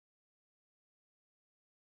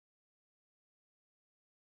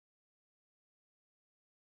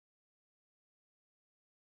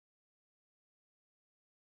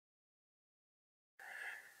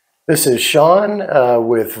This is Sean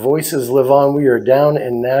with Voices Live On. We are down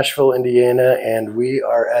in Nashville, Indiana, and we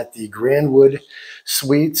are at the Grandwood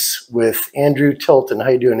Suites with Andrew Tilton.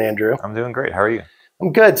 How you doing, Andrew? I'm doing great. How are you?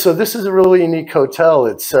 I'm good. So this is a really unique hotel.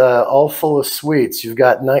 It's all full of suites. You've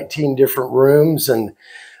got 19 different rooms, and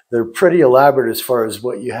they're pretty elaborate as far as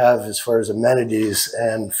what you have as far as amenities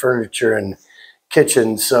and furniture and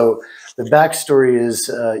kitchen. So the backstory is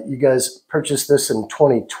you guys purchased this in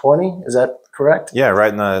 2020. Is that correct? Yeah,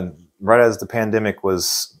 right as the pandemic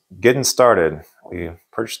was getting started, we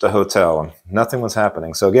purchased a hotel and nothing was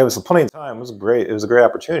happening. So it gave us plenty of time. It was great. It was a great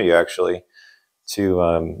opportunity actually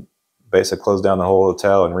to basically close down the whole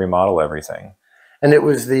hotel and remodel everything. And it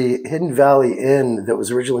was the Hidden Valley Inn that was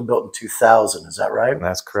originally built in 2000. Is that right?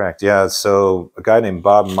 That's correct. Yeah. So a guy named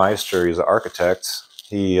Bob Meister, he's an architect.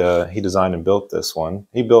 He designed and built this one.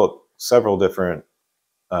 He built several different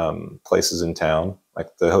places in town,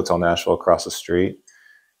 like the Hotel Nashville across the street,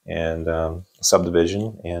 and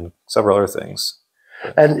subdivision, and several other things.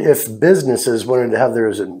 And if businesses wanted to have their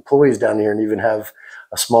employees down here and even have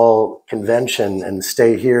a small convention and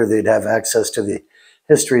stay here, they'd have access to the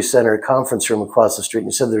History Center conference room across the street. And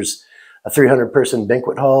you said there's a 300-person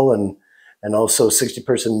banquet hall and also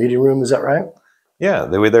 60-person meeting room. Is that right? Yeah,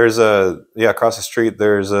 there's across the street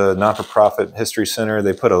there's a not-for-profit History Center.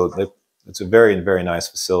 It's a very, very nice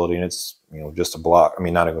facility, and it's just a block. I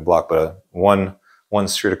mean, not even a block, but one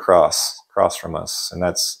street across from us, and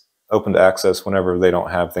that's open to access whenever they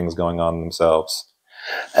don't have things going on themselves.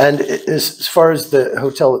 And as far as the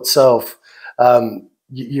hotel itself,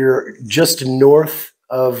 you're just north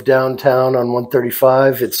of downtown on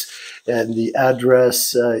 135. And the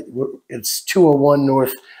address it's 201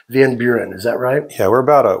 North Van Buren. Is that right? Yeah, we're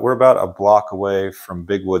about a block away from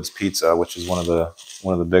Big Woods Pizza, which is one of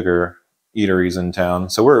the bigger eateries in town.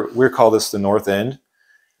 So we call this the North End.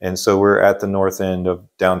 And so we're at the north end of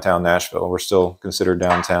downtown Nashville. We're still considered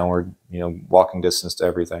downtown. We're, walking distance to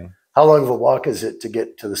everything. How long of a walk is it to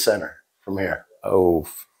get to the center from here? Oh,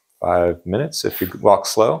 5 minutes if you walk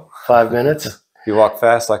slow. 5 minutes? If you walk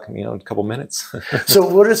fast, like, a couple minutes. So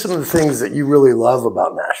what are some of the things that you really love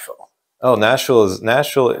about Nashville? Oh,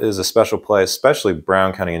 Nashville is a special place, especially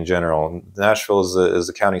Brown County in general. Nashville is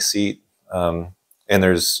the county seat, and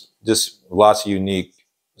there's just lots of unique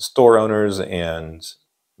store owners, and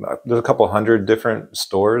there's a couple hundred different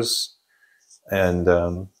stores, and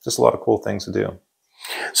just a lot of cool things to do.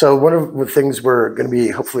 So one of the things we're going to be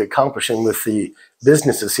hopefully accomplishing with the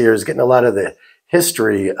businesses here is getting a lot of the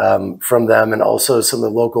history from them, and also some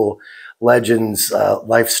of the local legends,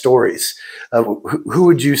 life stories. Who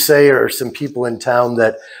would you say are some people in town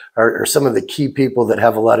that are some of the key people that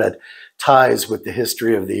have a lot of ties with the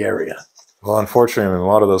history of the area? Well, unfortunately, a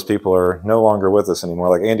lot of those people are no longer with us anymore.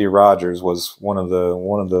 Like Andy Rogers was one of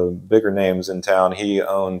the bigger names in town. He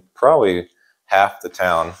owned probably half the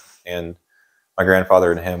town, and my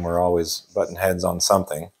grandfather and him were always butting heads on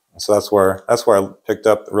something. So that's where I picked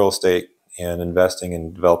up real estate and investing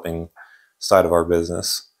and developing side of our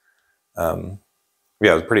business. Yeah,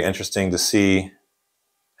 it was pretty interesting to see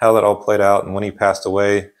how that all played out. And when he passed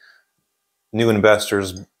away, new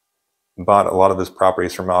investors bought a lot of his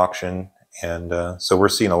properties from auction. And so we're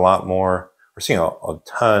seeing a lot more. We're seeing a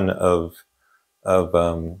ton of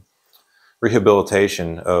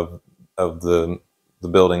rehabilitation of the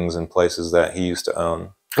buildings and places that he used to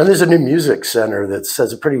own. And there's a new music center that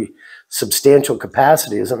has a pretty substantial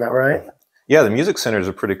capacity, isn't that right? Yeah, the music center is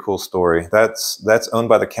a pretty cool story. That's owned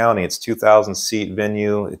by the county. It's 2,000 seat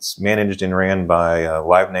venue. It's managed and ran by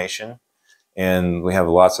Live Nation, and we have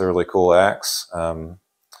lots of really cool acts.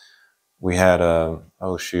 We had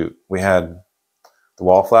we had the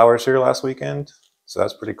Wallflowers here last weekend, so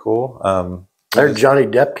that's pretty cool. I heard Johnny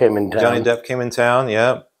Depp came in town. Johnny Depp came in town,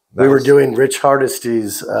 yeah. We were doing Rich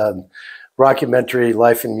Hardesty's documentary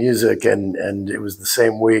Life and Music, and it was the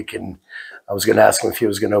same week, and I was going to ask him if he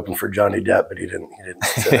was going to open for Johnny Depp, but he didn't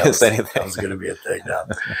say anything. That was going to be a thing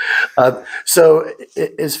now. So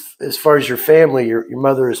as far as your family, your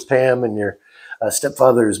mother is Pam, and your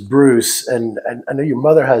stepfather is Bruce, and I know your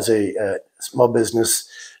mother has a small business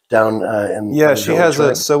down in she has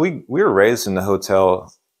a. So we were raised in the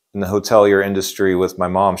hotelier industry with my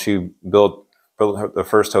mom. She built the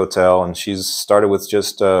first hotel, and she's started with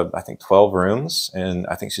just I think 12 rooms, and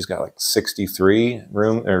I think she's got like 63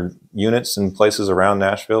 units in places around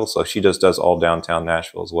Nashville. So she just does all downtown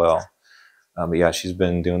Nashville as well. But yeah, she's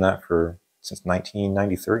been doing that since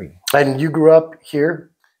 1993. And you grew up here?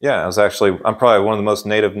 Yeah, I'm probably one of the most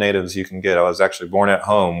natives you can get. I was actually born at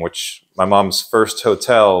home, which my mom's first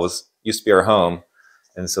hotel used to be our home.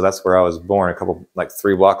 And so that's where I was born, like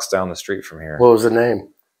 3 blocks down the street from here. What was the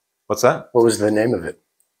name? What's that? What was the name of it?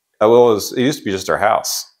 Well, it used to be just our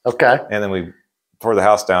house. Okay. And then we tore the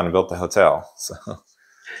house down and built the hotel. So.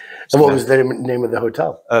 And what was the name of the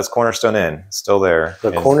hotel? It's Cornerstone Inn, still there.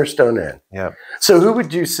 The Cornerstone Inn. Yeah. So who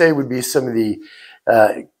would you say would be some of the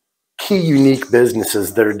key unique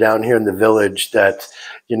businesses that are down here in the village that,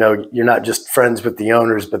 you know, you're not just friends with the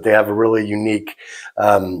owners, but they have a really unique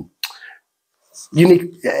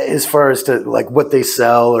as far as to like what they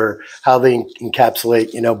sell or how they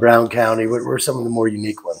encapsulate, you know, Brown County? What were some of the more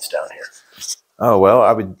unique ones down here? Oh, well,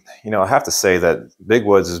 I would, you know, I have to say that Big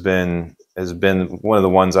Woods has been one of the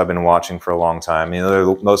ones I've been watching for a long time. You know, they're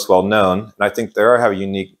the most well known, and I think they have a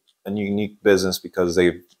unique business because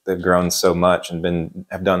they've grown so much and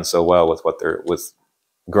have done so well with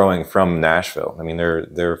growing from Nashville. I mean,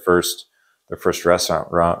 their first restaurant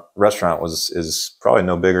is probably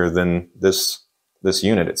no bigger than this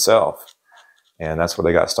unit itself, and that's where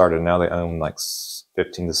they got started. Now they own like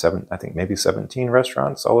 15 to 7, I think maybe 17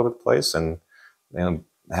 restaurants all over the place, and they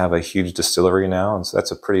have a huge distillery now, and so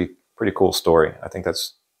that's a pretty cool story. I think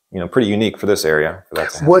that's, you know, pretty unique for this area. For that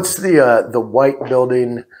to happen. What's the white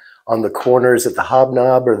building on the corner? Is it the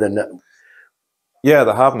Hobnob or the? Yeah,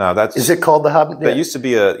 the Hobnob. Is it called the Hobnob? That used to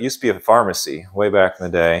be a pharmacy way back in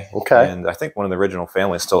the day. Okay. And I think one of the original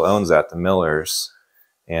families still owns that, the Millers.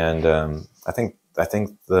 And I think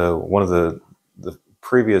one of the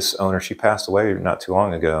previous owner, she passed away not too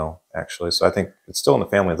long ago, actually. So I think it's still in the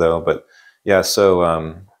family though. But yeah,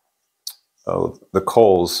 so the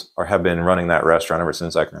Coles have been running that restaurant ever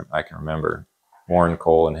since I can remember. Warren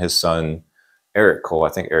Cole and his son Eric Cole. I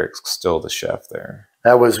think Eric's still the chef there.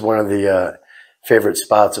 That was one of the favorite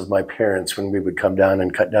spots of my parents when we would come down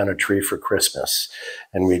and cut down a tree for Christmas,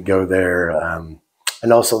 and we'd go there.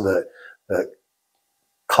 And also the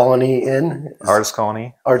Colony Inn, Arts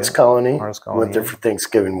Colony. Colony. Went there for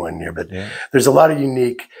Thanksgiving one year, but there's a lot of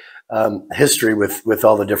unique history with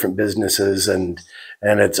all the different businesses, and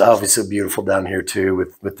it's obviously beautiful down here too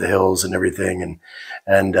with the hills and everything.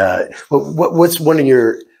 And what's one of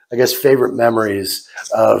your, I guess, favorite memories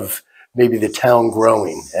of maybe the town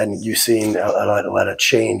growing and you seeing a lot of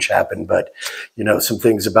change happen, but you know, some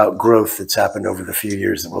things about growth that's happened over the few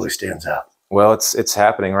years that really stands out? Well, it's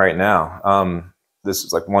happening right now. This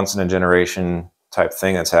is like once in a generation type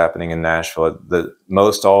thing that's happening in Nashville.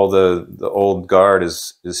 All the old guard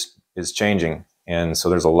is changing, and so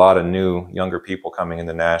there's a lot of new younger people coming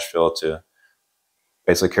into Nashville to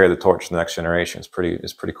basically carry the torch to the next generation. It's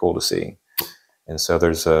pretty cool to see. And so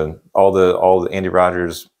there's all the Andy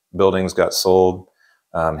Rogers buildings got sold.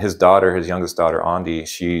 His youngest daughter, Andi,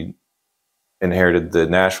 she inherited the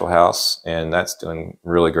Nashville house, and that's doing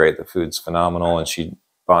really great. The food's phenomenal, and she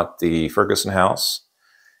bought the Ferguson house,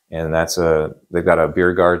 and they've got a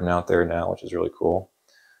beer garden out there now, which is really cool.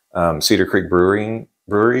 Cedar Creek Brewery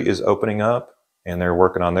is opening up, and they're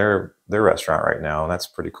working on their restaurant right now, and that's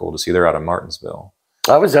pretty cool to see. They're out of Martinsville.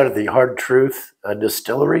 I was out at the Hard Truth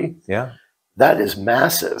distillery. Yeah. That is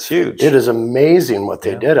massive. It's huge. It is amazing what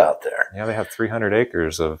they did out there. Yeah, they have 300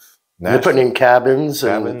 acres of Nashville. They're putting in cabins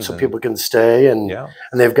so people can stay, and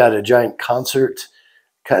they've got a giant concert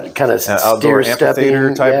kind of outdoor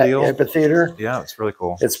amphitheater type deal. Amphitheater. Yeah, it's really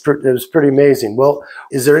cool. It was pretty amazing. Well,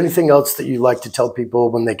 is there anything else that you'd like to tell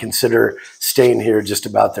people when they consider staying here, just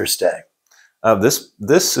about their stay?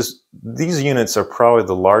 These units are probably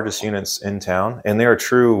the largest units in town, and they are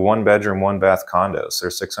true 1-bedroom, 1-bath condos.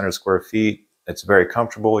 They're 600 square feet. It's very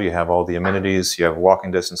comfortable. You have all the amenities. You have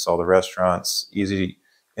walking distance to all the restaurants. Easy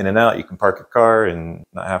in and out. You can park your car and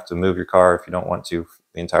not have to move your car if you don't want to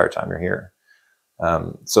the entire time you're here.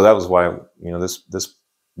 So that was why, you know, this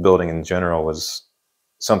building in general was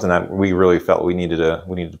something that we really felt we needed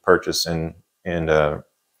to purchase and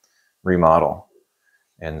remodel.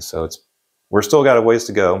 And so we're still got a ways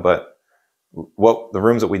to go, but the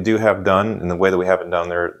rooms that we do have done and the way that we have it done,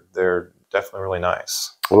 they're definitely really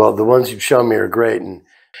nice. Well, the ones you've shown me are great. And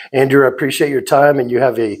Andrew, I appreciate your time, and you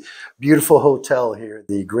have a beautiful hotel here,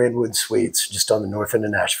 the Grandwood Suites, just on the north end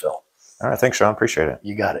of Nashville. All right. Thanks, Sean. Appreciate it.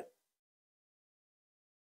 You got it.